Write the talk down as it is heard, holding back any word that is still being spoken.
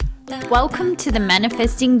Welcome to the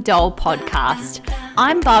Manifesting Doll podcast.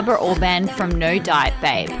 I'm Barbara Orban from No Diet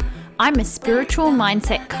Babe. I'm a spiritual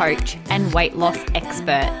mindset coach and weight loss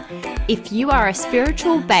expert. If you are a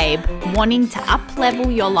spiritual babe wanting to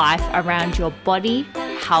up-level your life around your body,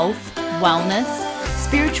 health, wellness,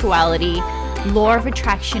 spirituality, law of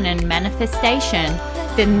attraction and manifestation,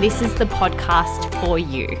 then this is the podcast for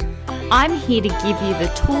you. I'm here to give you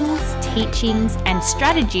the tools, teachings, and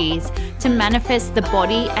strategies to manifest the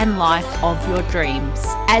body and life of your dreams.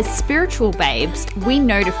 As spiritual babes, we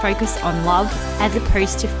know to focus on love as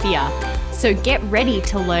opposed to fear. So get ready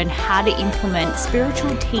to learn how to implement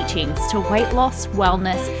spiritual teachings to weight loss,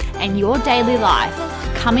 wellness, and your daily life,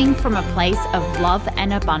 coming from a place of love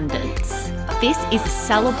and abundance. This is a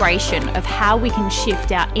celebration of how we can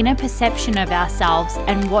shift our inner perception of ourselves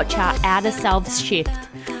and watch our outer selves shift.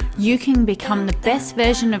 You can become the best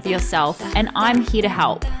version of yourself, and I'm here to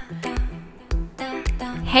help.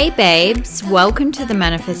 Hey babes, welcome to the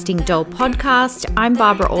Manifesting Doll podcast. I'm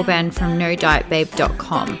Barbara Orban from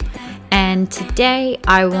NoDietBabe.com, and today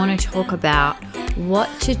I want to talk about what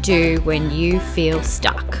to do when you feel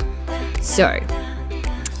stuck. So,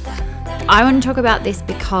 I want to talk about this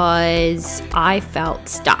because I felt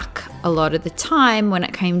stuck a lot of the time when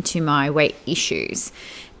it came to my weight issues.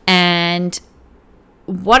 And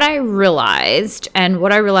what I realized, and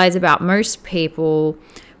what I realize about most people,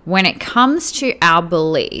 when it comes to our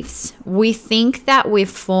beliefs, we think that we've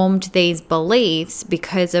formed these beliefs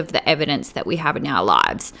because of the evidence that we have in our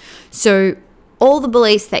lives. So all the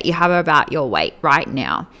beliefs that you have about your weight right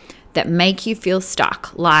now that make you feel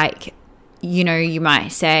stuck, like, you know, you might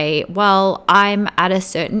say, well, I'm at a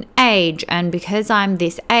certain age, and because I'm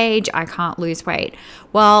this age, I can't lose weight.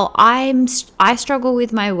 Well, I struggle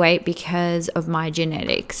with my weight because of my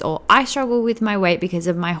genetics, or I struggle with my weight because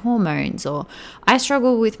of my hormones, or I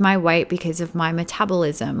struggle with my weight because of my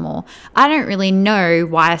metabolism, or I don't really know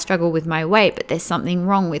why I struggle with my weight, but there's something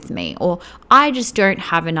wrong with me, or I just don't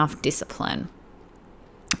have enough discipline.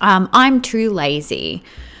 I'm too lazy.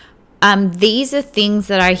 These are things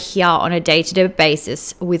that I hear on a day-to-day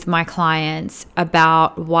basis with my clients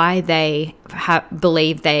about why they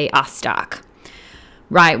believe they are stuck,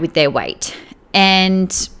 right, with their weight. And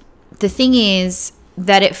the thing is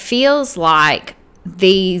that it feels like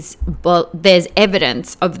there's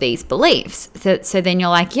evidence of these beliefs. So then you're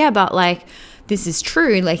like, yeah, but like, this is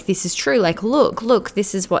true. Like, this is true. Like, look,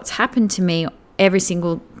 this is what's happened to me every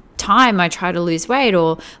single time I try to lose weight,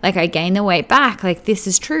 or like I gain the weight back. Like, this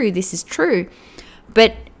is true.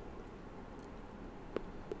 But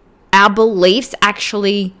our beliefs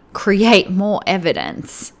actually create more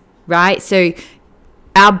evidence, right? So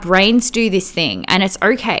our brains do this thing, and it's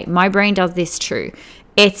okay. My brain does this too.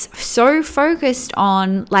 It's so focused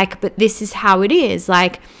on like, but this is how it is.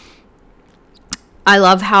 Like, I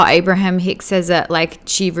love how Abraham Hicks says it, like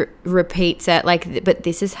she repeats it, like, but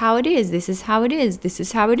this is how it is, this is how it is, this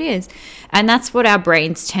is how it is. And that's what our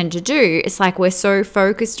brains tend to do. It's like we're so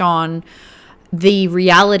focused on the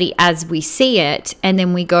reality as we see it, and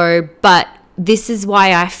then we go, but this is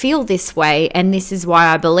why I feel this way, and this is why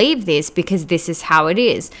I believe this, because this is how it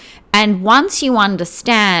is. And once you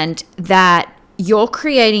understand that you're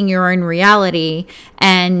creating your own reality,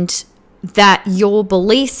 and that your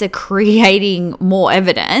beliefs are creating more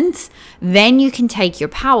evidence, then you can take your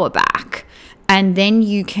power back, and then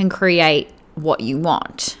you can create what you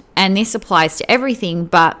want. And this applies to everything,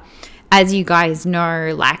 but as you guys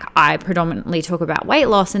know, like, I predominantly talk about weight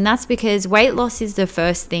loss, and that's because weight loss is the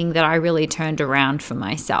first thing that I really turned around for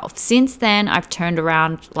myself. Since then, I've turned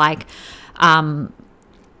around like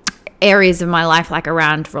areas of my life, like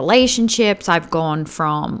around relationships. I've gone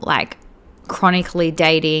from like chronically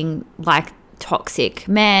dating like toxic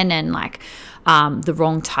men and like the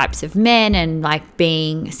wrong types of men, and like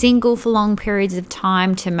being single for long periods of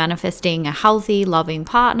time, to manifesting a healthy, loving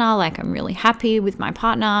partner. Like, I'm really happy with my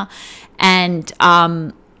partner, and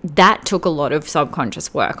that took a lot of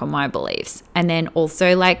subconscious work on my beliefs. And then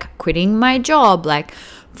also like quitting my job like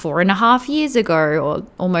 4.5 years ago, or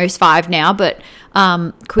almost 5 now, but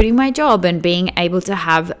quitting my job and being able to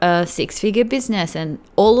have a 6-figure business, and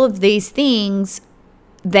all of these things,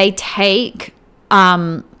 they take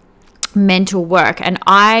mental work. And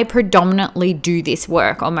I predominantly do this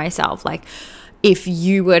work on myself. Like, if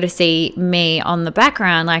you were to see me on the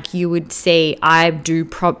background, like, you would see I do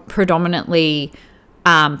predominantly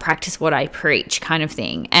practice what I preach, kind of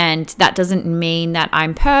thing. And that doesn't mean that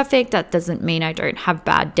I'm perfect. That doesn't mean I don't have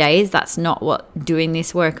bad days. That's not what doing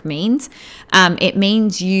this work means. It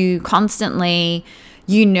means you constantly,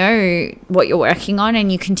 you know what you're working on,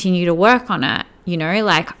 and you continue to work on it.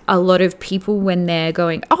 Like a lot of people when they're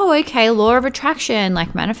going, oh, okay, law of attraction,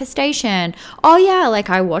 like manifestation. Oh yeah, like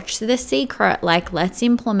I watched The Secret, like let's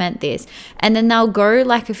implement this. And then they'll go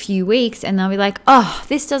like a few weeks and they'll be like, oh,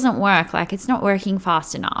 this doesn't work. Like it's not working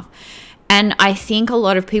fast enough. And I think a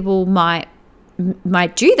lot of people might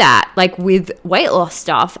do that, like with weight loss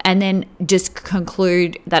stuff, and then just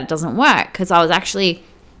conclude that it doesn't work. Because I was actually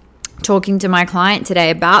talking to my client today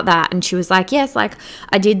about that, and she was like, yes, like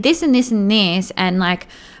I did this and this and this, and like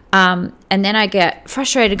and then I get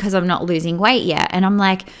frustrated because I'm not losing weight yet. And I'm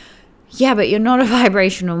like, yeah, but you're not a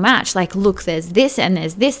vibrational match. Like, look, there's this and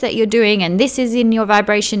there's this that you're doing, and this is in your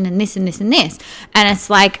vibration, and this and this and this. And it's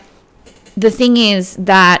like, the thing is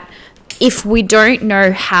that if we don't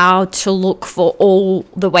know how to look for all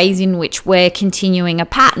the ways in which we're continuing a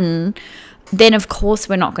pattern, then of course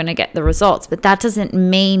we're not going to get the results. But that doesn't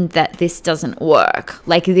mean that this doesn't work.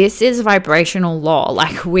 Like, this is vibrational law.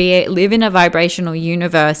 Like, we live in a vibrational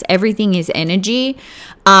universe. Everything is energy.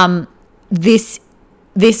 This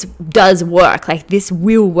does work. Like, this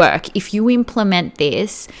will work. If you implement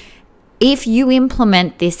this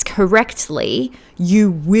correctly,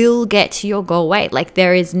 you will get to your goal weight. Like,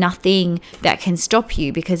 there is nothing that can stop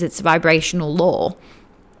you because it's vibrational law.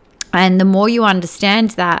 And the more you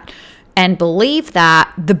understand that and believe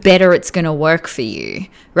that, the better it's going to work for you,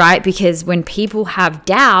 right? Because when people have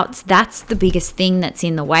doubts, that's the biggest thing that's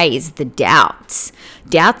in the way, is the doubts.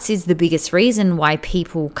 Doubts is the biggest reason why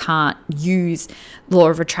people can't use law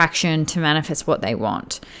of attraction to manifest what they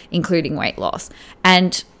want, including weight loss.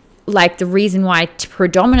 And like, the reason why I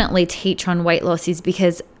predominantly teach on weight loss is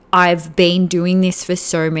because I've been doing this for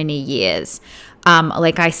so many years.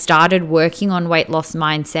 Like, I started working on weight loss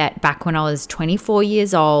mindset back when I was 24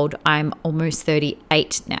 years old. I'm almost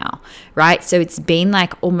 38 now, right? So it's been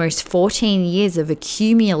like almost 14 years of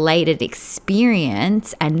accumulated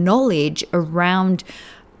experience and knowledge around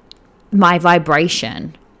my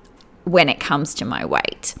vibration when it comes to my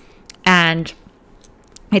weight. And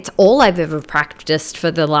it's all I've ever practiced for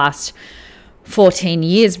the last 14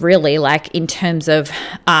 years, really. Like, in terms of,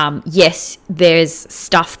 yes, there's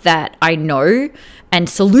stuff that I know and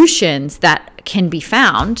solutions that can be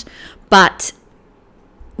found, but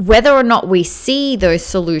whether or not we see those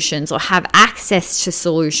solutions or have access to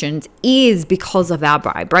solutions is because of our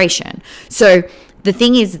vibration. So the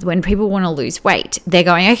thing is, when people want to lose weight, they're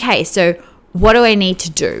going, okay, so what do I need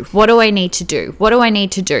to do? What do I need to do? What do I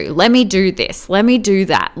need to do? Let me do this. Let me do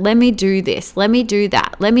that. Let me do this. Let me do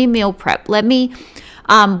that. Let me meal prep.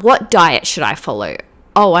 What diet should I follow?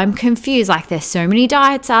 Oh, I'm confused. Like, there's so many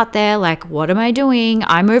diets out there. Like, what am I doing?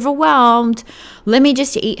 I'm overwhelmed. Let me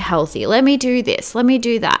just eat healthy. Let me do this. Let me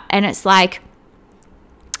do that. And it's like,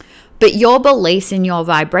 but your beliefs and your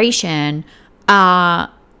vibration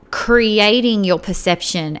are creating your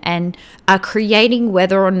perception and are creating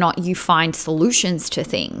whether or not you find solutions to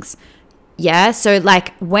things. Yeah. So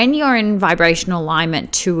like, when you're in vibrational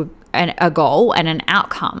alignment to a goal and an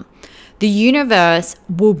outcome, the universe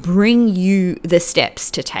will bring you the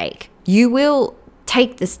steps to take. You will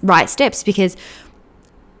take the right steps, because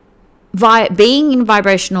being in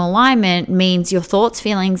vibrational alignment means your thoughts,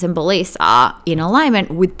 feelings, and beliefs are in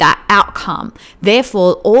alignment with that outcome.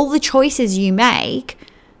 Therefore, all the choices you make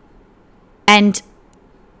and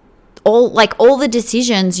all the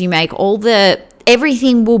decisions you make,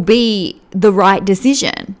 everything will be the right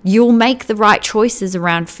decision. You'll make the right choices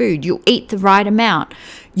around food. You'll eat the right amount.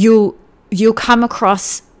 You'll come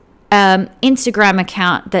across Instagram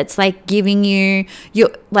account that's like giving you'll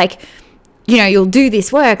do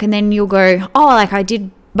this work, and then you'll go, oh, like I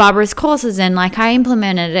did Barbara's courses and like I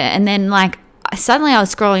implemented it, and then like suddenly I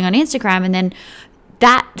was scrolling on Instagram, and then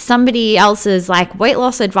that somebody else's like weight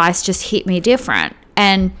loss advice just hit me different,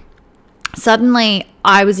 and suddenly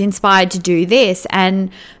I was inspired to do this, and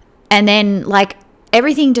then like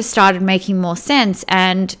everything just started making more sense,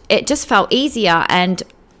 and it just felt easier, and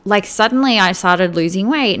like suddenly I started losing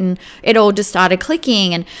weight, and it all just started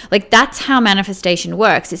clicking. And like, that's how manifestation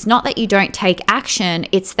works. It's not that you don't take action,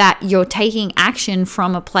 it's that you're taking action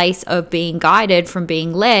from a place of being guided, from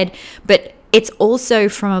being led, but it's also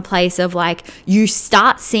from a place of like, you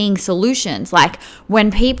start seeing solutions. Like,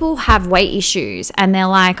 when people have weight issues and they're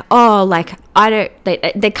like, oh, like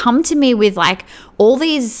they come to me with like all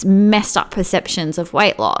these messed up perceptions of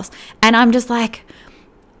weight loss, and I'm just like,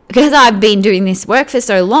 because I've been doing this work for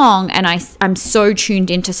so long and I'm so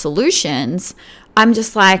tuned into solutions, I'm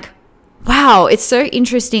just like, wow, it's so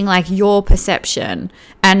interesting, like your perception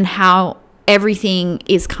and how everything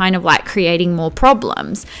is kind of like creating more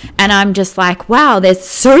problems. And I'm just like, wow, there's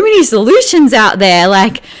so many solutions out there.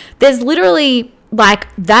 Like, there's literally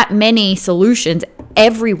like that many solutions.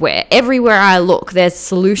 everywhere. Everywhere I look, there's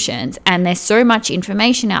solutions, and there's so much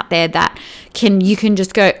information out there that you can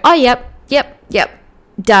just go, oh, yep,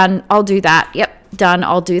 done, I'll do that. Yep, done,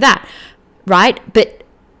 I'll do that. Right? But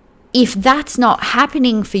if that's not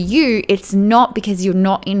happening for you, it's not because you're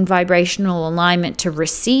not in vibrational alignment to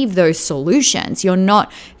receive those solutions. You're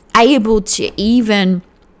not able to even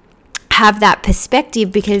have that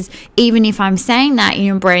perspective, because even if I'm saying that,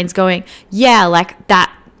 your brain's going, yeah, like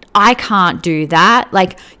that, I can't do that.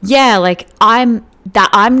 Like, yeah, like I'm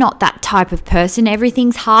not that type of person.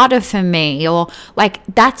 Everything's harder for me, or like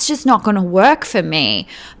that's just not going to work for me.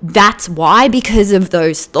 That's why, because of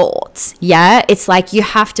those thoughts. Yeah, it's like you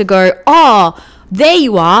have to go, oh, there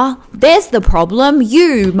you are. There's the problem.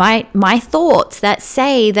 You, my thoughts that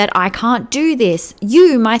say that I can't do this.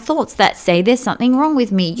 You, my thoughts that say there's something wrong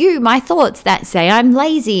with me. You, my thoughts that say I'm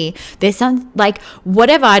lazy. There's some, like,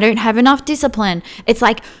 whatever, I don't have enough discipline. It's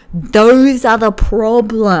like those are the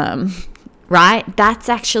problem, right? That's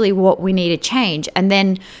actually what we need to change. And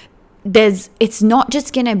then it's not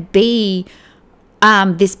just going to be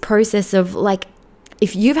this process of like,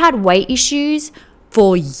 if you've had weight issues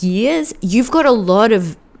for years, you've got a lot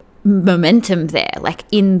of momentum there, like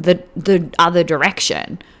in the other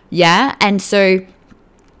direction. Yeah. And so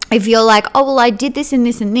if you're like, oh, well, I did this and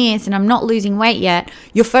this and this, and I'm not losing weight yet,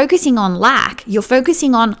 you're focusing on lack. You're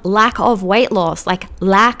focusing on lack of weight loss, like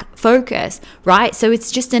lack focus, right? So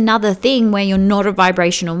it's just another thing where you're not a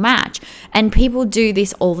vibrational match. And people do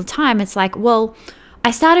this all the time. It's like, well,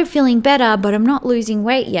 I started feeling better, but I'm not losing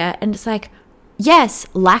weight yet. And it's like, yes,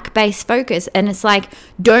 lack-based focus. And it's like,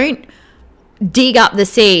 don't dig up the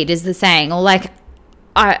seed is the saying. Or like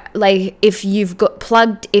if you got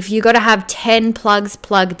to have 10 plugs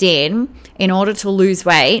plugged in order to lose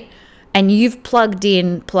weight, and you've plugged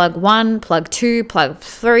in plug 1, plug 2, plug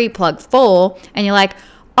 3, plug 4, and you're like,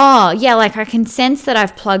 oh yeah, like I can sense that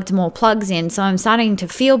I've plugged more plugs in, so I'm starting to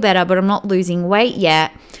feel better, but I'm not losing weight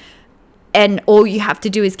yet. And all you have to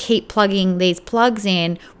do is keep plugging these plugs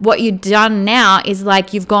in. What you've done now is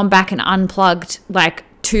like you've gone back and unplugged like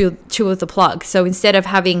two of the plugs. So instead of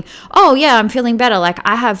having, oh yeah, I'm feeling better, like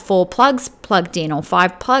I have 4 plugs plugged in or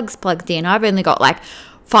 5 plugs plugged in, I've only got like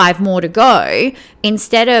 5 more to go.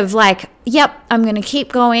 Instead of like, yep, I'm going to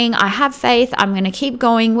keep going, I have faith, I'm going to keep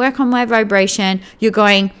going, work on my vibration, you're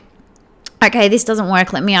going, okay, this doesn't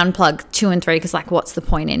work, let me unplug 2 and 3, because like what's the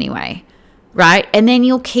point anyway? Right? And then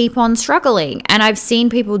you'll keep on struggling. And I've seen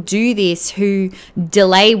people do this who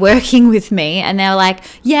delay working with me, and they're like,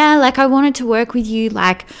 yeah, like I wanted to work with you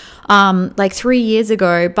like 3 years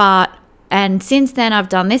ago, and since then I've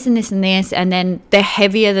done this and this and this, and then they're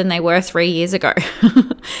heavier than they were 3 years ago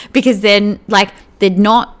because then like they're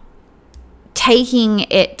not taking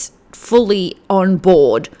it fully on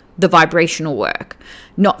board, the vibrational work,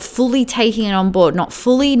 not fully taking it on board, not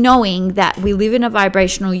fully knowing that we live in a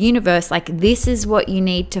vibrational universe. Like, this is what you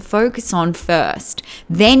need to focus on first.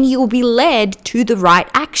 Then you'll be led to the right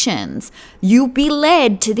actions. You'll be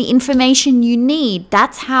led to the information you need.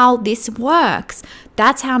 That's how this works.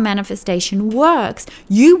 That's how manifestation works.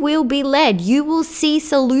 You will be led. You will see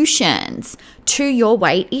solutions to your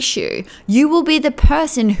weight issue. You will be the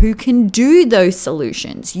person who can do those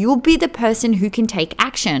solutions. You'll be the person who can take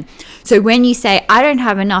action. So when you say, I don't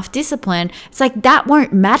have enough discipline, it's like that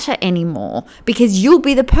won't matter anymore, because you'll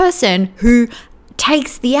be the person who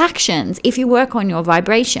takes the actions if you work on your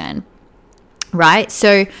vibration, right?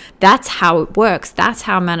 So that's how it works. That's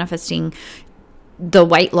how manifesting the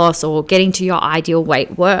weight loss or getting to your ideal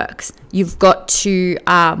weight works. You've got to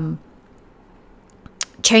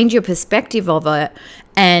change your perspective of it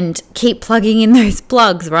and keep plugging in those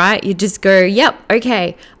plugs, right? You just go, yep,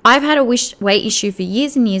 okay, I've had a weight issue for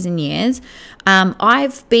years and years and years.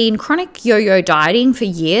 I've been chronic yo-yo dieting for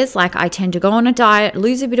years. Like, I tend to go on a diet,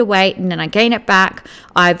 lose a bit of weight, and then I gain it back.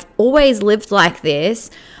 I've always lived like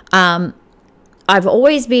this. I've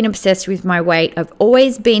always been obsessed with my weight. I've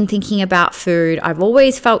always been thinking about food. I've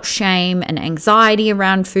always felt shame and anxiety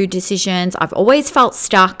around food decisions. I've always felt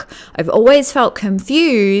stuck. I've always felt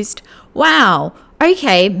confused. Wow.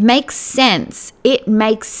 Okay, makes sense. It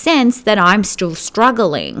makes sense that I'm still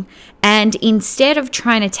struggling. And instead of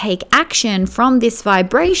trying to take action from this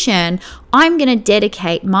vibration, I'm going to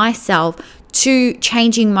dedicate myself to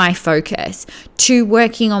changing my focus, to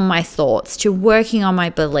working on my thoughts, to working on my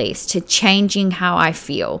beliefs, to changing how I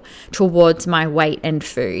feel towards my weight and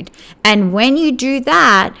food. And when you do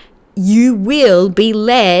that, you will be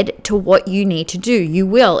led to what you need to do. You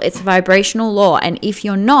will. It's a vibrational law. And if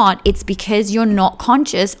you're not, it's because you're not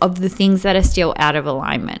conscious of the things that are still out of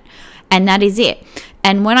alignment. And that is it.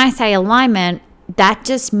 And when I say alignment, that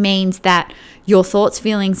just means that your thoughts,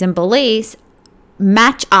 feelings, and beliefs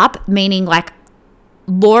match up, meaning like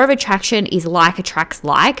law of attraction is like attracts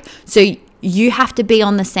like. So you have to be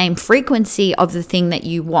on the same frequency of the thing that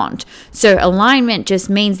you want. So alignment just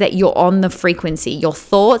means that you're on the frequency. Your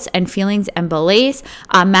thoughts and feelings and beliefs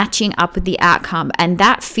are matching up with the outcome. And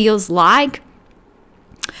that feels like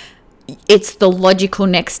it's the logical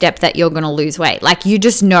next step that you're going to lose weight. Like you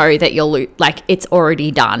just know that you'll like it's already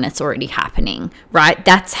done. It's already happening, right?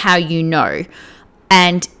 That's how you know.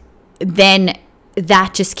 And then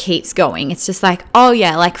that just keeps going. It's just like, oh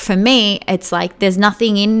yeah, like for me, it's like there's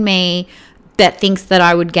nothing in me that thinks that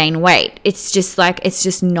I would gain weight. It's just like, it's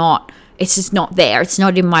just not there. It's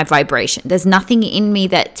not in my vibration. There's nothing in me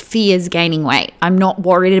that fears gaining weight. I'm not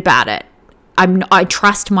worried about it. I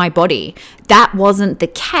trust my body. That wasn't the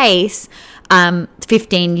case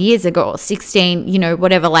 15 years ago or 16,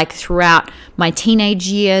 whatever, like throughout my teenage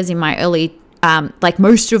years, in my early like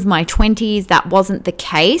most of my 20s, that wasn't the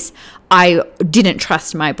case. I didn't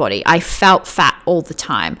trust my body. I felt fat all the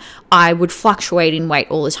time. I would fluctuate in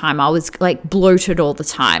weight all the time. I was like bloated all the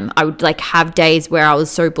time. I would like have days where I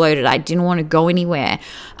was so bloated I didn't want to go anywhere.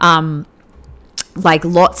 Like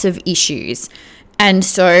lots of issues. And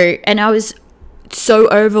I was so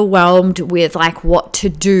overwhelmed with like what to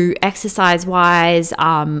do exercise wise,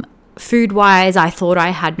 food wise. I thought I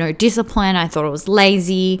had no discipline. I thought I was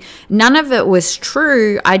lazy. None of it was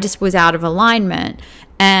true. I just was out of alignment.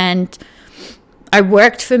 And I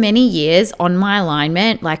worked for many years on my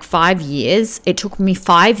alignment, like 5 years. It took me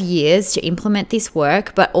 5 years to implement this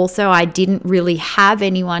work, but also I didn't really have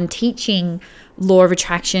anyone teaching law of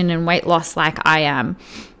attraction and weight loss like I am.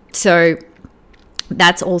 So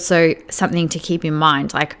that's also something to keep in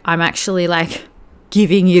mind. Like I'm actually like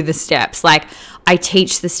giving you the steps. Like I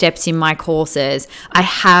teach the steps in my courses. I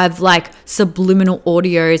have like subliminal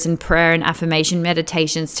audios and prayer and affirmation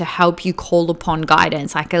meditations to help you call upon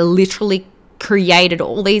guidance. Like I literally created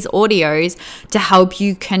all these audios to help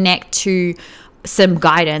you connect to some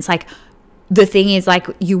guidance. Like the thing is, like,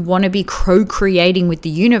 you want to be co-creating with the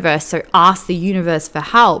universe, so ask the universe for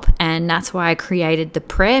help. And that's why I created the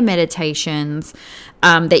prayer meditations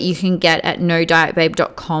that you can get at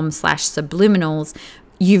nodietbabe.com/subliminals.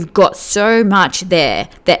 You've got so much there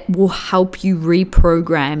that will help you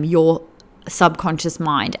reprogram your subconscious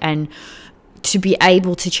mind and to be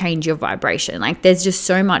able to change your vibration. Like there's just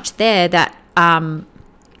so much there that and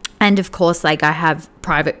of course, like I have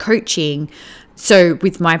private coaching. So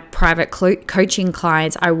with my private coaching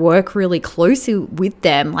clients, I work really closely with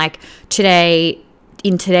them. Like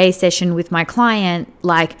in today's session with my client,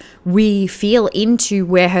 like we feel into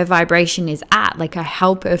where her vibration is at. Like I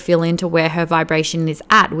help her feel into where her vibration is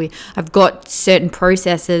at. I've got certain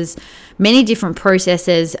processes, many different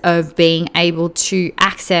processes of being able to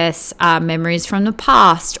access memories from the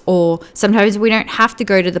past, or sometimes we don't have to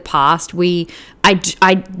go to the past.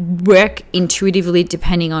 I work intuitively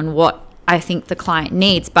depending on what I think the client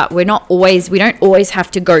needs, but we don't always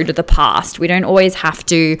have to go to the past. We don't always have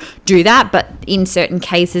to do that, but in certain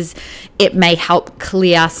cases it may help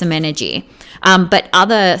clear some energy. But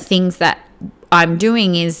other things that I'm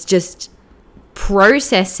doing is just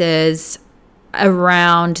processes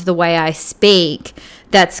around the way I speak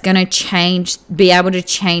that's going to be able to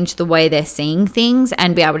change the way they're seeing things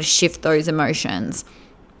and be able to shift those emotions.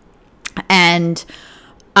 And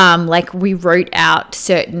like we wrote out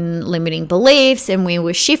certain limiting beliefs and we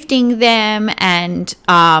were shifting them, and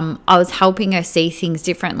I was helping her see things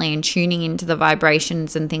differently and tuning into the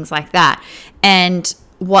vibrations and things like that. And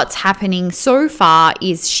what's happening so far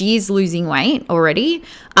is she's losing weight already,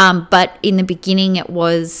 but in the beginning it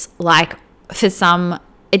was like, for some,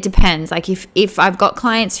 it depends. Like if I've got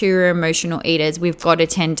clients who are emotional eaters, we've got to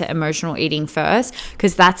tend to emotional eating first,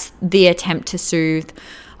 because that's the attempt to soothe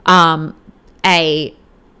a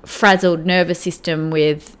frazzled nervous system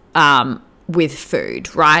with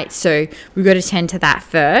food, right? So we've got to tend to that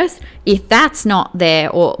first. If that's not there,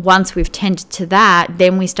 or once we've tended to that,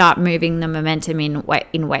 then we start moving the momentum in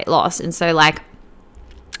weight loss. And so like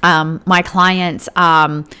my clients,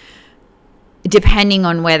 depending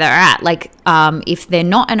on where they're at, like if they're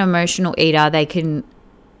not an emotional eater, they can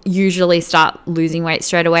usually start losing weight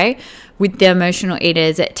straight away. With the emotional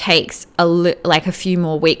eaters, it takes a few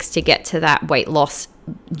more weeks to get to that weight loss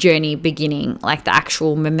journey beginning. Like the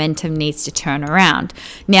actual momentum needs to turn around.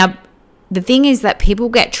 Now, the thing is that people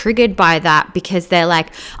get triggered by that because they're like,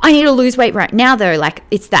 I need to lose weight right now though. Like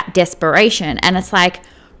it's that desperation. And it's like,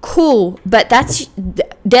 cool, but that's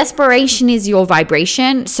desperation is your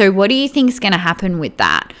vibration. So what do you think is going to happen with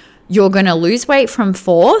that? You're going to lose weight from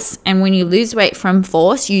force. And when you lose weight from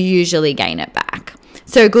force, you usually gain it back.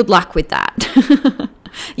 So good luck with that.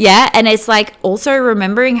 Yeah. And it's like also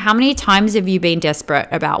remembering how many times have you been desperate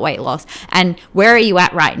about weight loss, and where are you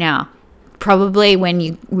at right now? Probably when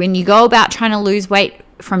you go about trying to lose weight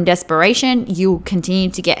from desperation, you'll continue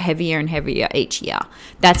to get heavier and heavier each year.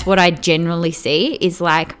 That's what I generally see, is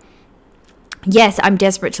like, yes, I'm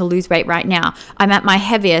desperate to lose weight right now. I'm at my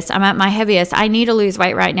heaviest. I need to lose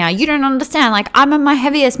weight right now. You don't understand. Like, I'm at my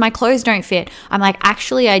heaviest. My clothes don't fit. I'm like,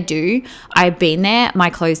 actually, I do. I've been there.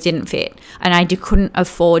 My clothes didn't fit. And I couldn't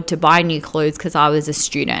afford to buy new clothes because I was a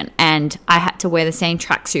student. And I had to wear the same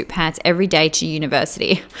tracksuit pants every day to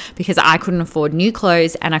university because I couldn't afford new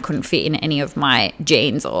clothes and I couldn't fit in any of my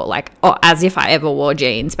jeans, or as if I ever wore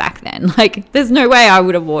jeans back then. Like, there's no way I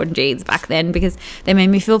would have worn jeans back then because they made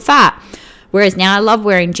me feel fat. Whereas now I love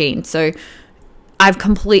wearing jeans. So I've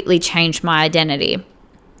completely changed my identity.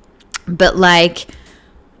 But like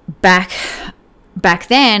back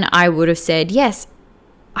then, I would have said, yes,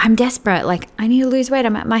 I'm desperate. Like, I need to lose weight.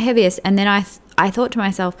 I'm at my heaviest. And then I thought to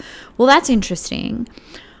myself, well, that's interesting.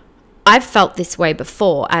 I've felt this way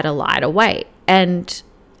before at a lighter weight, and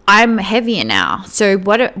I'm heavier now. So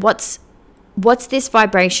what's this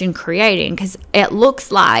vibration creating? Because it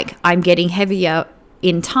looks like I'm getting heavier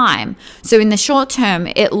in time. So in the short term,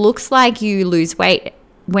 it looks like you lose weight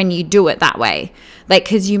when you do it that way. Like,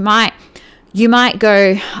 because you might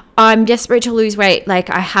go, I'm desperate to lose weight. Like,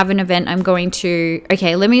 I have an event I'm going to,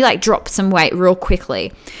 okay, let me like drop some weight real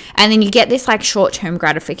quickly. And then you get this like short-term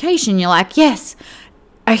gratification. You're like, yes,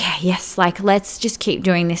 okay, yes, like let's just keep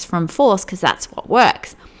doing this from force because that's what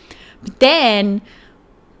works. But then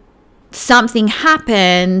something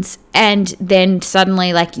happens, and then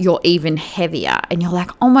suddenly like you're even heavier, and you're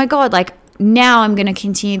like, oh my God, like now I'm going to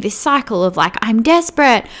continue this cycle of like, I'm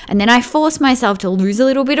desperate. And then I force myself to lose a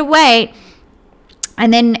little bit of weight.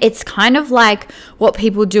 And then it's kind of like what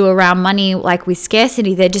people do around money, like with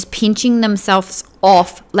scarcity, they're just pinching themselves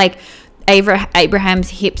off. Like Abraham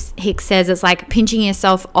Hicks says, it's like pinching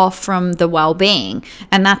yourself off from the well-being.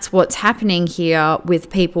 And that's what's happening here with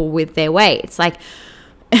people with their weight. It's like,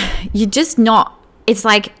 it's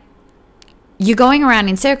like you're going around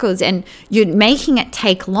in circles and you're making it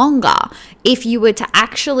take longer. If you were to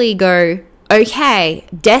actually go, okay,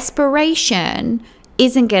 desperation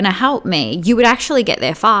isn't going to help me, you would actually get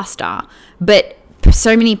there faster. But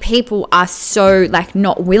so many people are so like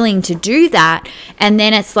not willing to do that. And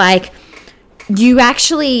then it's like you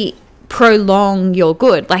actually prolong your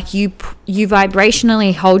good. Like you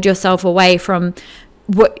vibrationally hold yourself away from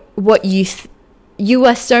what you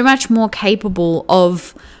are so much more capable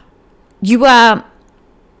of. You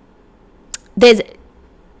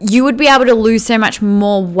would be able to lose so much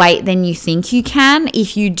more weight than you think you can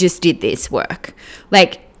if you just did this work.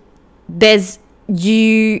 Like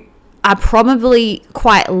you are probably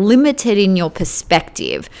quite limited in your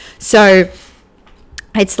perspective. So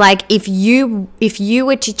it's like if you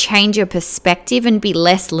were to change your perspective and be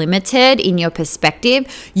less limited in your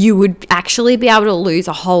perspective, you would actually be able to lose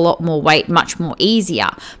a whole lot more weight much more easier.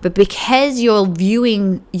 But because you're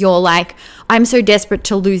like, I'm so desperate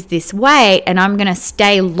to lose this weight and I'm going to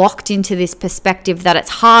stay locked into this perspective that it's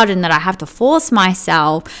hard and that I have to force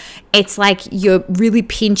myself, it's like you're really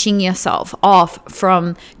pinching yourself off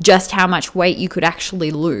from just how much weight you could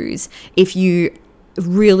actually lose if you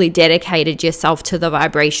really dedicated yourself to the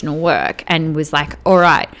vibrational work and was like, all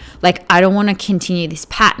right, like I don't want to continue this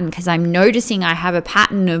pattern because I'm noticing I have a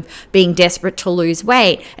pattern of being desperate to lose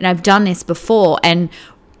weight, and I've done this before, and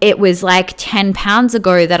it was like 10 pounds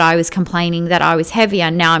ago that I was complaining that I was heavier.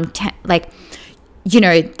 Now I'm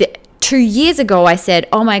 2 years ago I said,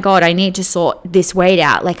 oh my God, I need to sort this weight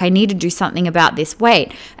out. Like I need to do something about this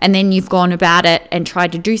weight. And then you've gone about it and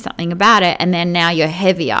tried to do something about it. And then now you're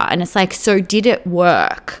heavier. And it's like, so did it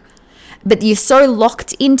work? But you're so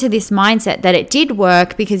locked into this mindset that it did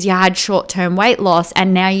work because you had short-term weight loss,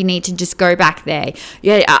 and now you need to just go back there.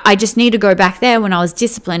 Yeah, I just need to go back there when I was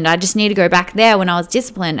disciplined. I just need to go back there when I was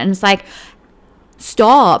disciplined. And it's like,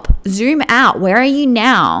 stop, zoom out. Where are you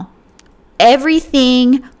now?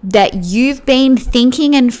 Everything that you've been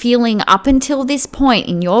thinking and feeling up until this point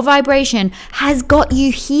in your vibration has got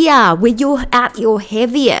you here where you're at your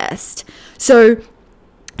heaviest. So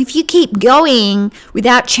if you keep going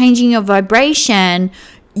without changing your vibration,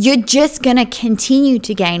 you're just going to continue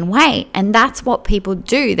to gain weight. And that's what people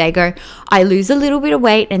do. They go, I lose a little bit of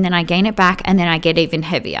weight and then I gain it back and then I get even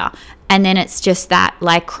heavier. And then it's just that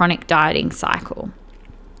like chronic dieting cycle,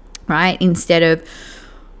 right? Instead of,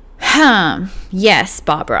 yes,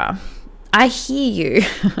 Barbara, I hear you.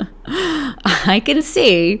 I can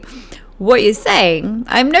see what you're saying.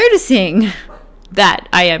 I'm noticing that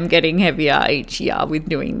I am getting heavier each year with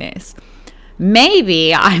doing this.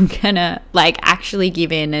 maybe I'm gonna like actually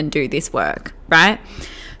give in and do this work, right?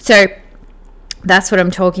 So that's what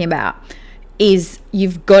I'm talking about, is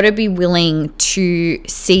you've got to be willing to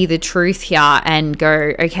see the truth here and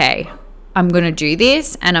go, okay, I'm going to do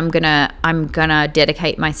this, and I'm going to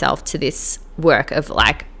dedicate myself to this work of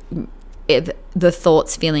like the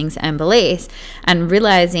thoughts, feelings, and beliefs, and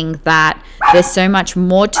realizing that there's so much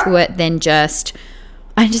more to it than just,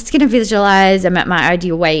 I'm just going to visualize I'm at my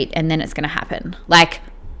ideal weight and then it's going to happen. Like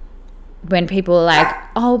when people are like,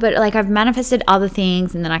 oh, but like I've manifested other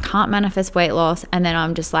things and then I can't manifest weight loss. And then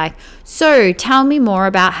I'm just like, so tell me more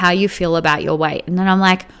about how you feel about your weight. And then I'm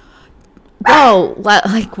like, whoa,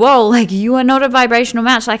 like you are not a vibrational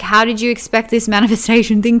match. Like, how did you expect this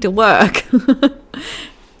manifestation thing to work?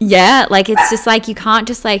 Yeah, like it's just like you can't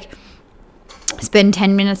just like spend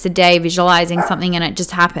 10 minutes a day visualizing something and it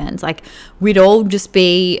just happens. Like we'd all just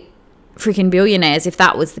be freaking billionaires if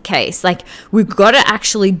that was the case. Like we've got to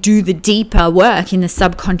actually do the deeper work in the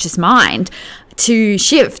subconscious mind to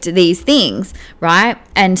shift these things, right?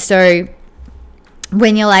 And so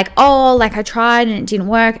when you're like, oh, like I tried and it didn't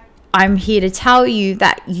work, I'm here to tell you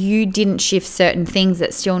that you didn't shift certain things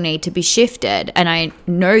that still need to be shifted. And I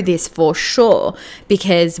know this for sure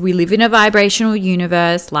because we live in a vibrational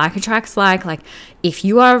universe. Like attracts like if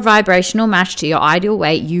you are a vibrational match to your ideal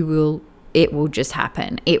weight, it will just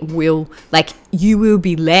happen. It will, like, you will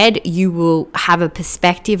be led. You will have a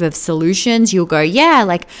perspective of solutions. You'll go, yeah,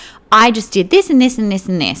 like I just did this and this and this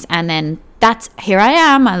and this. And then here I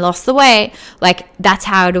am, I lost the weight. Like that's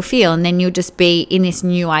how it'll feel. And then you'll just be in this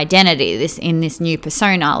new identity, in this new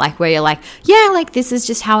persona, like where you're like, yeah, like this is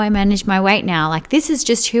just how I manage my weight now. Like this is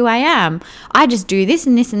just who I am. I just do this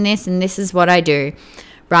and this and this, and this is what I do.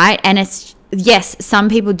 Right. And it's, yes, some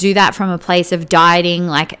people do that from a place of dieting,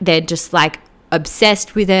 like they're just like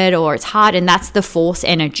obsessed with it or it's hard, and that's the force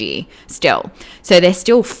energy still. So they're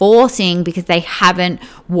still forcing because they haven't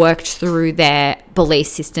worked through their belief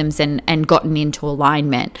systems and gotten into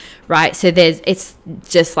alignment, right? So it's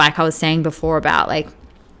just like I was saying before about like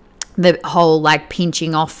the whole like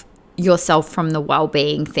pinching off yourself from the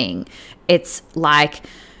well-being thing. It's like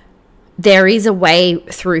there is a way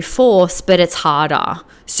through force, but it's harder.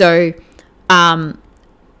 So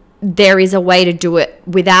there is a way to do it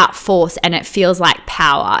without force, and it feels like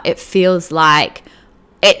power. It feels like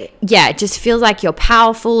it just feels like you're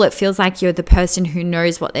powerful. It feels like you're the person who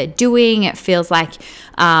knows what they're doing. It feels like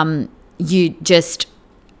you just,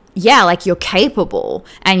 like you're capable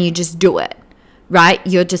and you just do it, right?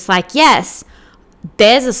 You're just like, yes,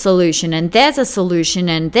 there's a solution and there's a solution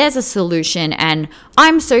and there's a solution, and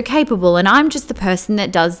I'm so capable and I'm just the person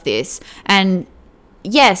that does this, and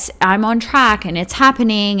yes, I'm on track and it's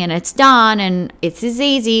happening and it's done and it's as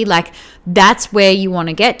easy. Like that's where you want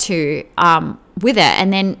to get to with it.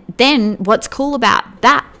 And then what's cool about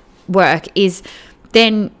that work is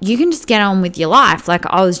then you can just get on with your life. Like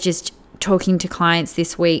I was just talking to clients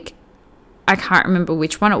this week. I can't remember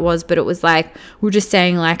which one it was, but it was like, we were just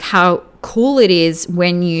saying like how cool it is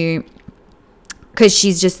when you, because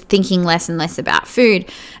she's just thinking less and less about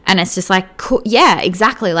food, and it's just like, cool, yeah,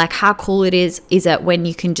 exactly, like how cool it is it when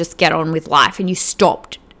you can just get on with life and you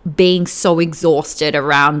stopped being so exhausted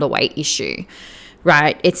around the weight issue,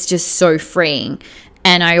 right? It's just so freeing.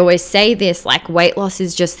 And I always say this, like weight loss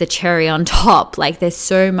is just the cherry on top. Like there's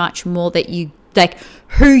so much more that you, like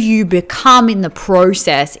who you become in the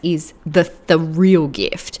process is the real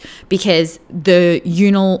gift, because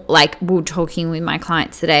like we were talking with my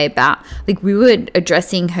client today about, like we were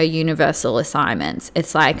addressing her universal assignments.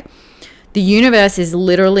 It's like the universe is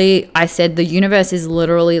literally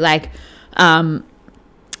like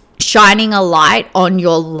shining a light on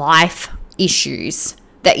your life issues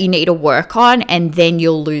that you need to work on, and then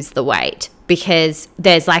you'll lose the weight, because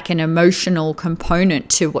there's like an emotional component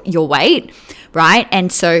to your weight, right?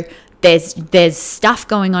 And so there's stuff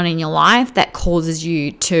going on in your life that causes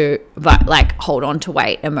you to like hold on to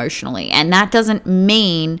weight emotionally. And that doesn't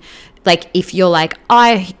mean, like, if you're like,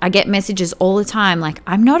 I get messages all the time like,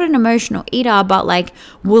 I'm not an emotional eater, but like,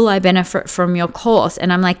 will I benefit from your course?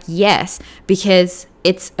 And I'm like, yes, because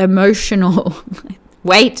it's emotional.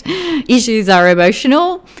 Weight issues are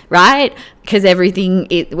emotional, right? Because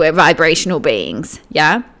we're vibrational beings,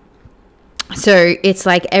 yeah? So it's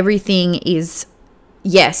like everything is,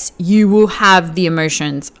 yes, you will have the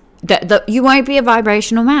emotions. You won't be a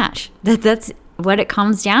vibrational match. That's what it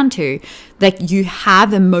comes down to. Like you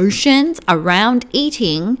have emotions around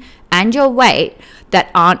eating and your weight that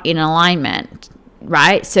aren't in alignment,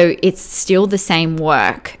 right? So it's still the same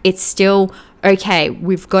work. It's still okay,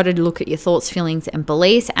 we've got to look at your thoughts, feelings, and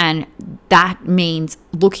beliefs. And that means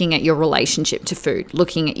looking at your relationship to food,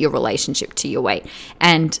 looking at your relationship to your weight.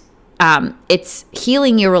 And it's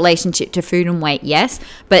healing your relationship to food and weight, yes,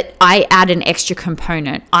 but I add an extra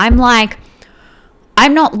component. I'm not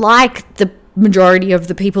like the majority of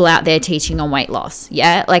the people out there teaching on weight loss.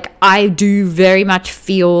 Yeah. Like I do very much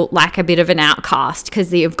feel like a bit of an outcast,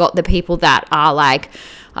 because you've got the people that are like,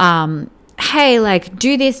 hey, like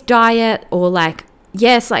do this diet, or like,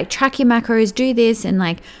 yes, like track your macros, do this, and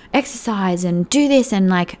like exercise and do this, and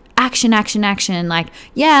like action. Like,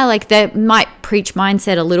 yeah, like they might preach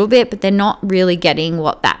mindset a little bit, but they're not really getting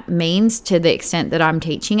what that means to the extent that I'm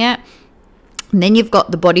teaching it. And then you've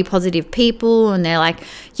got the body positive people, and they're like,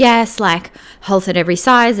 yes, like health at every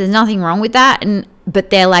size, there's nothing wrong with that. But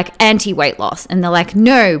they're like anti-weight loss, and they're like,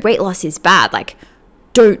 no, weight loss is bad. Like,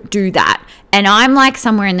 don't do that. And I'm like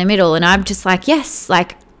somewhere in the middle, and I'm just like, yes,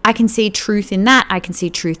 like I can see truth in that. I can see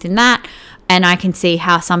truth in that. And I can see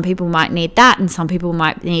how some people might need that, and some people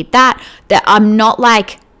might need that. That I'm not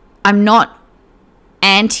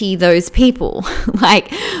anti those people. Like,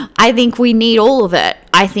 I think we need all of it.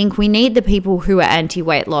 I think we need the people who are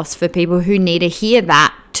anti-weight loss for people who need to hear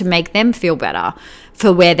that to make them feel better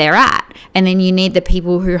for where they're at. And then you need the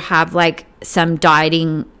people who have like some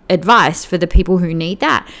dieting advice for the people who need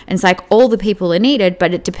that. And it's like all the people are needed,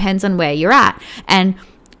 but it depends on where you're at. And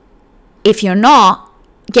if you're not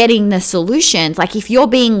getting the solutions, like if you're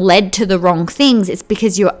being led to the wrong things, it's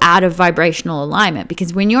because you're out of vibrational alignment.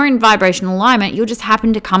 Because when you're in vibrational alignment, you'll just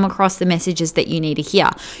happen to come across the messages that you need to hear.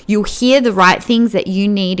 You'll hear the right things that you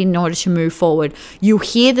need in order to move forward. You'll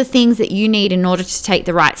hear the things that you need in order to take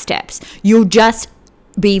the right steps. You'll just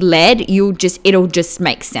be led. It'll just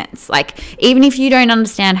make sense. Like, even if you don't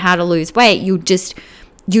understand how to lose weight, you just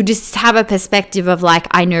have a perspective of like,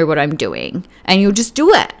 I know what I'm doing, and you'll just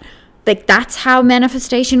do it. Like, that's how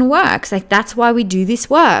manifestation works. Like, that's why we do this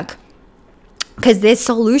work, because there's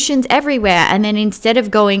solutions everywhere. And then instead of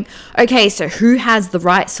going, okay, so who has the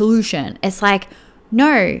right solution? It's like,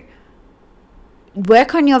 no,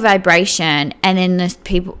 work on your vibration, and then there's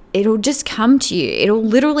people, it'll just come to you. It'll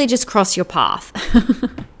literally just cross your path.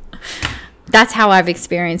 That's how I've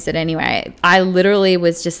experienced it anyway. I literally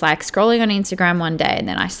was just like scrolling on Instagram one day, and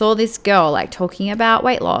then I saw this girl like talking about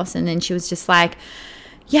weight loss, and then she was just like,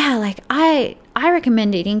 yeah, like I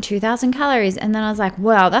recommend eating 2,000 calories. And then I was like,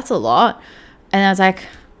 wow, that's a lot. And I was like,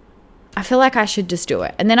 I feel like I should just do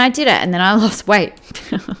it. And then I did it, and then I lost weight.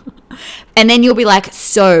 And then you'll be like,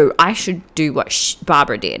 so I should do what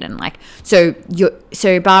Barbara did. And like, so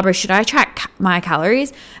Barbara, should I track my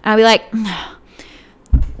calories? And I'll be like,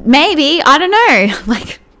 maybe, I don't know.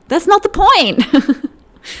 Like, that's not the point.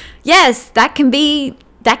 Yes, that can be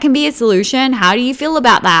a solution. How do you feel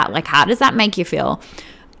about that? Like, how does that make you feel?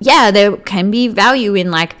 Yeah, there can be value in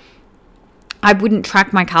like, I wouldn't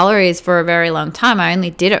track my calories for a very long time. I only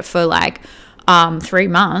did it for like 3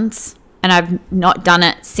 months, and I've not done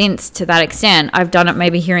it since to that extent. I've done it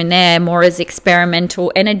maybe here and there more as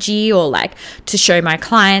experimental energy, or like to show my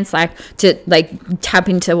clients, like to like tap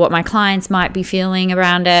into what my clients might be feeling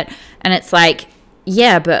around it. And it's like,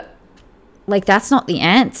 yeah, but like that's not the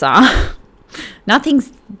answer.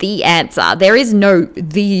 Nothing's the answer. There is no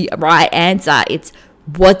the right answer. It's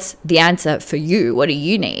what's the answer for you? What do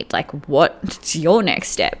you need? Like, what's your next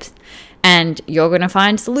steps? And you're going to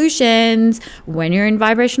find solutions when you're in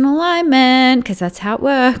vibrational alignment, because that's how it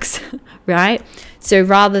works, right? So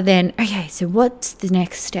rather than, okay, so what's the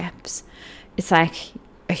next steps? It's like,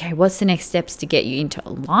 okay, what's the next steps to get you into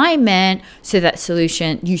alignment so that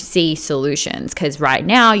you see solutions? Because right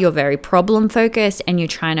now you're very problem focused, and you're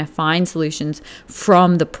trying to find solutions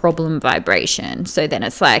from the problem vibration. So then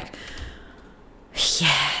it's like,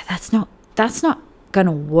 yeah, that's not going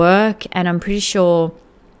to work. And I'm pretty sure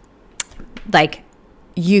like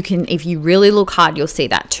you can, if you really look hard, you'll see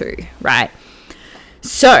that too, right?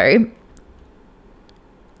 So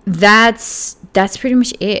that's pretty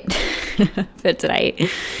much it for today,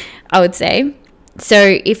 I would say.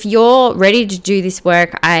 So if you're ready to do this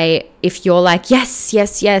work, if you're like,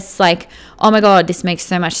 yes, like, oh my God, this makes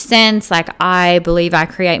so much sense. Like, I believe I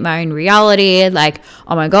create my own reality. Like,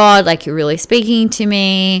 oh my God, like you're really speaking to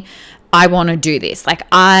me. I want to do this. Like,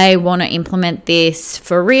 I want to implement this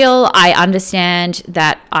for real. I understand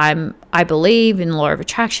that I believe in law of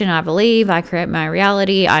attraction. I believe I create my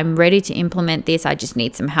reality. I'm ready to implement this. I just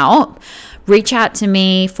need some help. Reach out to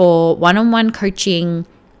me for one-on-one coaching.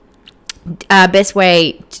 Quickest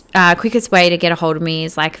way to get a hold of me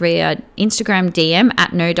is like via Instagram DM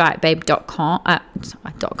at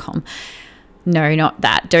nodietbabe.com. No, not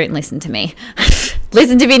that. Don't listen to me.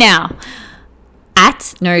 Listen to me now.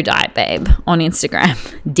 at No Diet Babe on Instagram.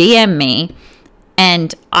 DM me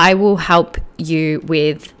and I will help you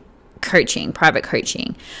with coaching, private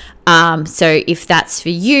coaching. So if that's for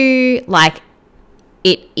you, like,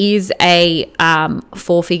 it is a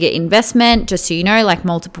 4-figure investment, just so you know, like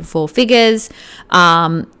multiple 4 figures.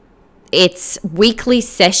 It's weekly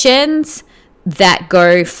sessions that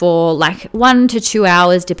go for like 1 to 2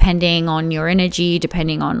 hours, depending on your energy,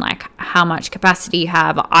 depending on like how much capacity you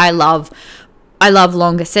have. I love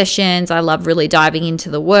longer sessions. I love really diving into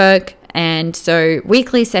the work. And so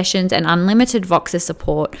weekly sessions and unlimited Voxer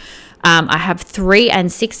support. I have 3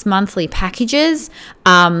 and 6 monthly packages.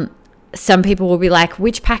 Some people will be like,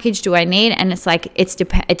 which package do I need? And it's like, it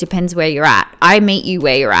depends where you're at. I meet you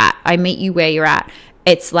where you're at.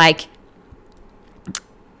 It's like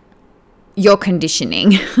your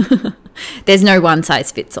conditioning. There's no one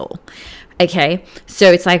size fits all. Okay.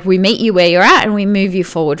 So it's like, we meet you where you're at and we move you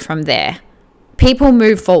forward from there. People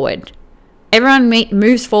move forward. Everyone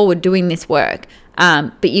moves forward doing this work.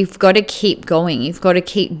 But you've got to keep going. You've got to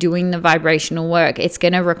keep doing the vibrational work. It's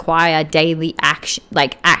going to require daily action,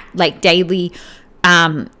 like daily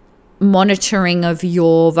monitoring of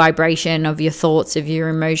your vibration, of your thoughts, of your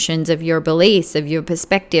emotions, of your beliefs, of your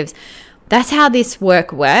perspectives. That's how this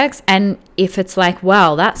work works. And if it's like,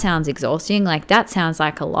 well, that sounds exhausting, like that sounds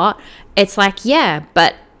like a lot, it's like, yeah,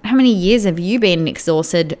 but how many years have you been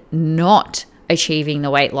exhausted not achieving the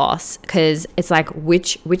weight loss? Because it's like,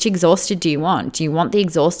 which exhausted do you want? Do you want the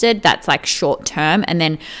exhausted that's like short term and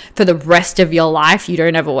then for the rest of your life you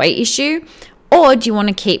don't have a weight issue? Or do you want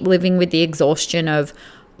to keep living with the exhaustion of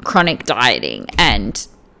chronic dieting and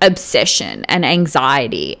obsession and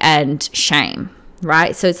anxiety and shame,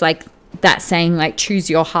 right? So it's like that saying, like, choose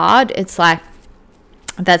your hard. It's like,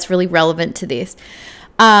 that's really relevant to this.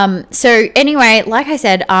 So anyway, like I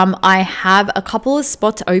said, I have a couple of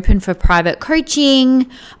spots open for private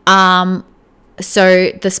coaching. So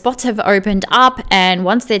the spots have opened up, and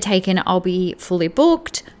once they're taken, I'll be fully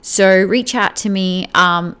booked. So reach out to me,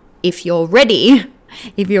 if you're ready.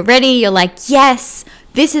 If you're ready, you're like, yes,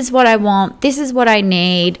 this is what I want. This is what I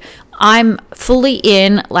need. I'm fully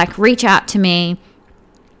in. Like, reach out to me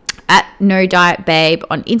at No Diet Babe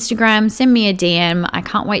on Instagram. Send me a DM. I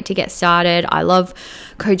can't wait to get started. I love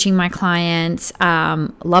coaching my clients.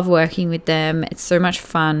 Love working with them. It's so much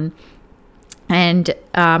fun. And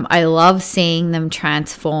I love seeing them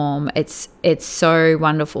transform. It's so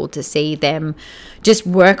wonderful to see them just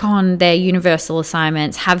work on their universal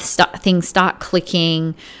assignments, have things start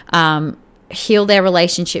clicking, heal their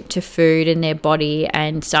relationship to food and their body,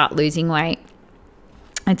 and start losing weight.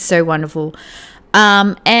 It's so wonderful.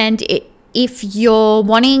 If you're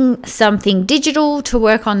wanting something digital to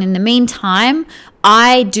work on in the meantime,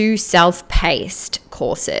 I do self-paced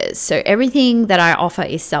courses. So everything that I offer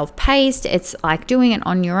is self-paced. It's like doing it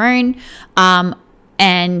on your own.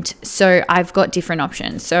 And so I've got different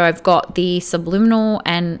options. So I've got the subliminal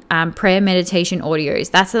and prayer meditation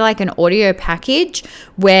audios. That's like an audio package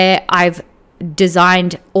where I've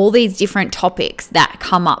designed all these different topics that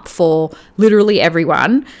come up for literally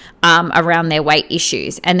everyone around their weight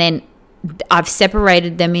issues. And then I've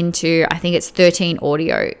separated them into, I think it's 13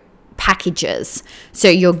 audio packages. So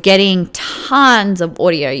you're getting tons of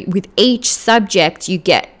audio. With each subject, you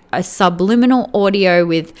get a subliminal audio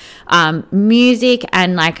with music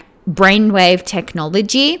and like brainwave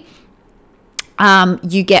technology.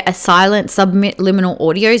 You get a silent subliminal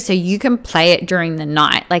audio, so you can play it during the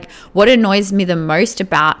night. Like, what annoys me the most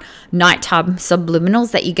about nighttime subliminals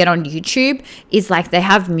that you get on YouTube is like they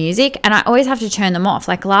have music and I always have to turn them off.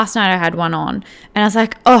 Like last night I had one on and I was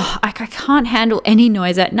like, oh, I can't handle any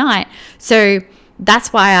noise at night. So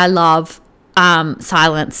that's why I love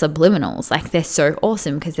silent subliminals. Like, they're so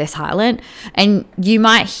awesome because they're silent, and you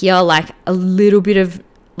might hear like a little bit of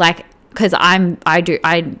like, because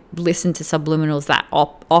I listen to subliminals that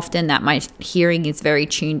often that my hearing is very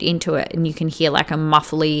tuned into it, and you can hear like a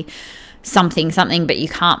muffly something, but you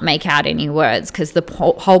can't make out any words, because the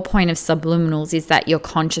whole point of subliminals is that your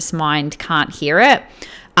conscious mind can't hear it.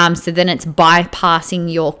 So then it's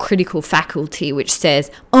bypassing your critical faculty, which says,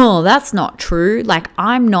 oh, that's not true. Like,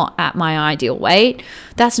 I'm not at my ideal weight.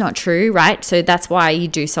 That's not true, right? So that's why you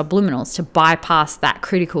do subliminals, to bypass that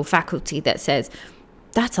critical faculty that says,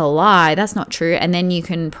 that's a lie, that's not true. And then you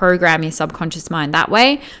can program your subconscious mind that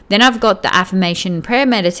way. Then I've got the affirmation prayer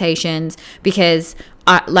meditations, because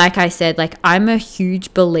like I said, like, I'm a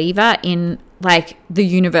huge believer in like the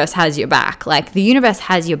universe has your back. Like, the universe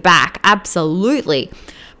has your back, absolutely.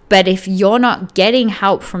 But if you're not getting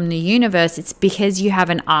help from the universe, it's because you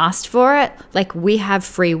haven't asked for it. Like, we have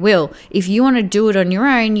free will. If you want to do it on your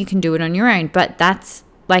own, you can do it on your own. But that's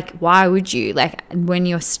like, why would you? Like, when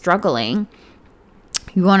you're struggling,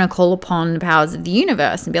 you want to call upon the powers of the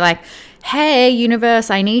universe and be like, hey, universe,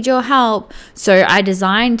 I need your help. So I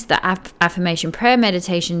designed the affirmation prayer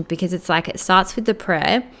meditation because it's like, it starts with the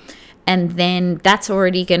prayer, and then that's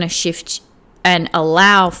already going to shift and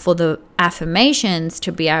allow for the affirmations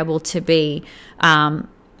to be able to be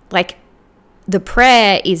like, the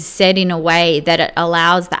prayer is said in a way that it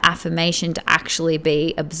allows the affirmation to actually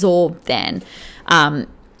be absorbed then.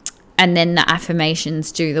 And then the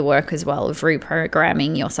affirmations do the work as well of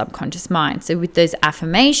reprogramming your subconscious mind. So with those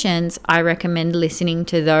affirmations, I recommend listening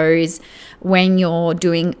to those when you're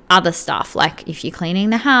doing other stuff. Like if you're cleaning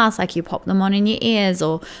the house, like you pop them on in your ears,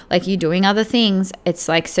 or like you're doing other things. It's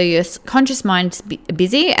like, so your conscious mind's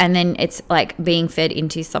busy, and then it's like being fed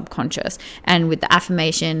into subconscious. And with the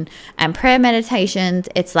affirmation and prayer meditations,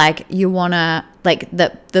 it's like you want to, like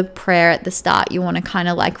the prayer at the start, you want to kind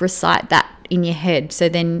of like recite that in your head. So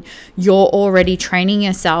then you're already training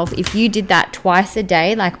yourself. If you did that twice a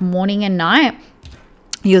day, like morning and night,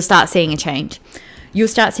 you'll start seeing a change. You'll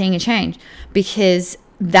start seeing a change, because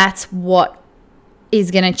that's what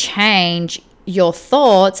is going to change your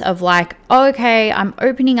thoughts of like, oh, okay, I'm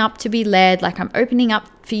opening up to be led. Like, I'm opening up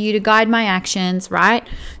for you to guide my actions, right?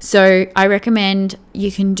 So I recommend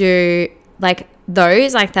you can do like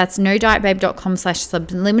those, like that's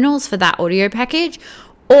nodietbabe.com/subliminals for that audio package,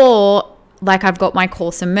 or like I've got my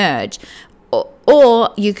course Emerge, or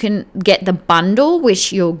you can get the bundle,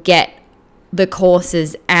 which you'll get the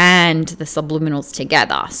courses and the subliminals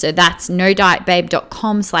together. So that's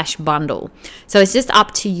nodietbabe.com/bundle. So it's just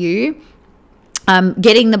up to you.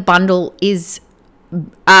 Getting the bundle is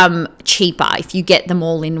cheaper if you get them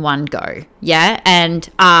all in one go. Yeah. And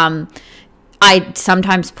I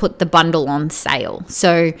sometimes put the bundle on sale.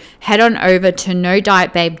 So head on over to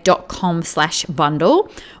nodietbabe.com/bundle,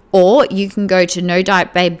 or you can go to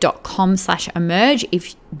nodietbabe.com/emerge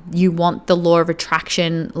if you want the law of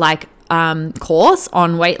attraction like course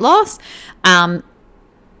on weight loss,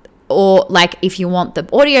 or like if you want the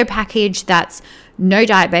audio package, that's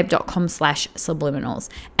nodietbabe.com/subliminals.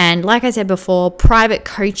 And like I said before, private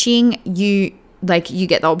coaching, you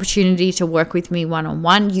get the opportunity to work with me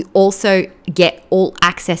one-on-one. You also get all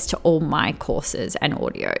access to all my courses and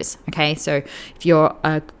audios. Okay, so if you're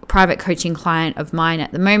a private coaching client of mine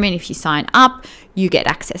at the moment, if you sign up, you get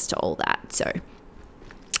access to all that. So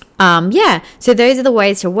so those are the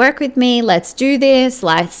ways to work with me. Let's do this.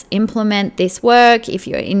 Let's implement this work. If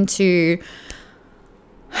you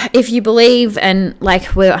believe, and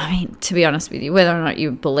like, well, I mean, to be honest with you, whether or not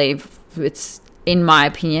you believe, it's, in my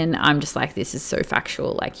opinion, I'm just like, this is so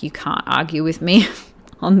factual. Like, you can't argue with me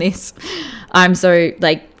on this. I'm so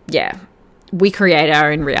like, yeah, we create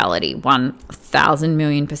our own reality,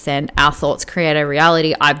 1,000,000,000%. Our thoughts create our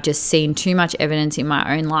reality. I've just seen too much evidence in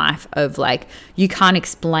my own life of like, you can't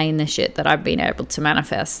explain the shit that I've been able to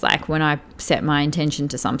manifest. Like when I set my intention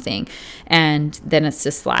to something, and then it's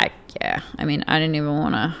just like, yeah, I mean, I don't even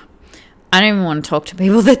want to talk to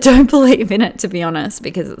people that don't believe in it, to be honest,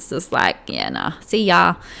 because it's just like, yeah, nah, see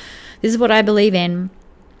ya. This is what I believe in.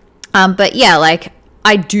 But yeah, like,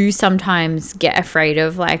 I do sometimes get afraid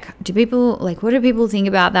of like, what do people think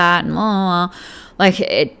about that? And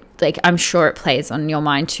I'm sure it plays on your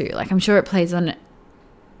mind too. Like, I'm sure it plays on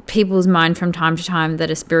people's mind from time to time that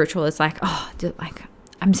are spiritual. It's like, oh, like,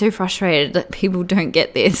 I'm so frustrated that people don't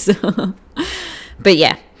get this. But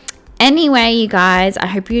yeah. Anyway, you guys, I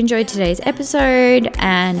hope you enjoyed today's episode,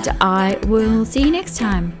 and I will see you next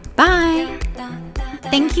time. Bye.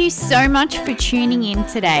 Thank you so much for tuning in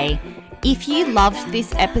today. If you loved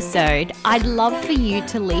this episode, I'd love for you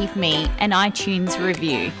to leave me an iTunes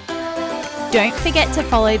review. Don't forget to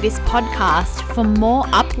follow this podcast for more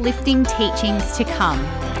uplifting teachings to come.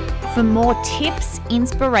 For more tips,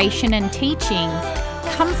 inspiration, and teachings,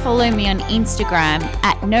 come follow me on Instagram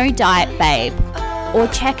at nodietbabe, or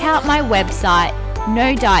check out my website,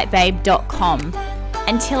 nodietbabe.com.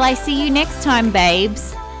 Until I see you next time,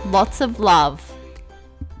 babes, lots of love.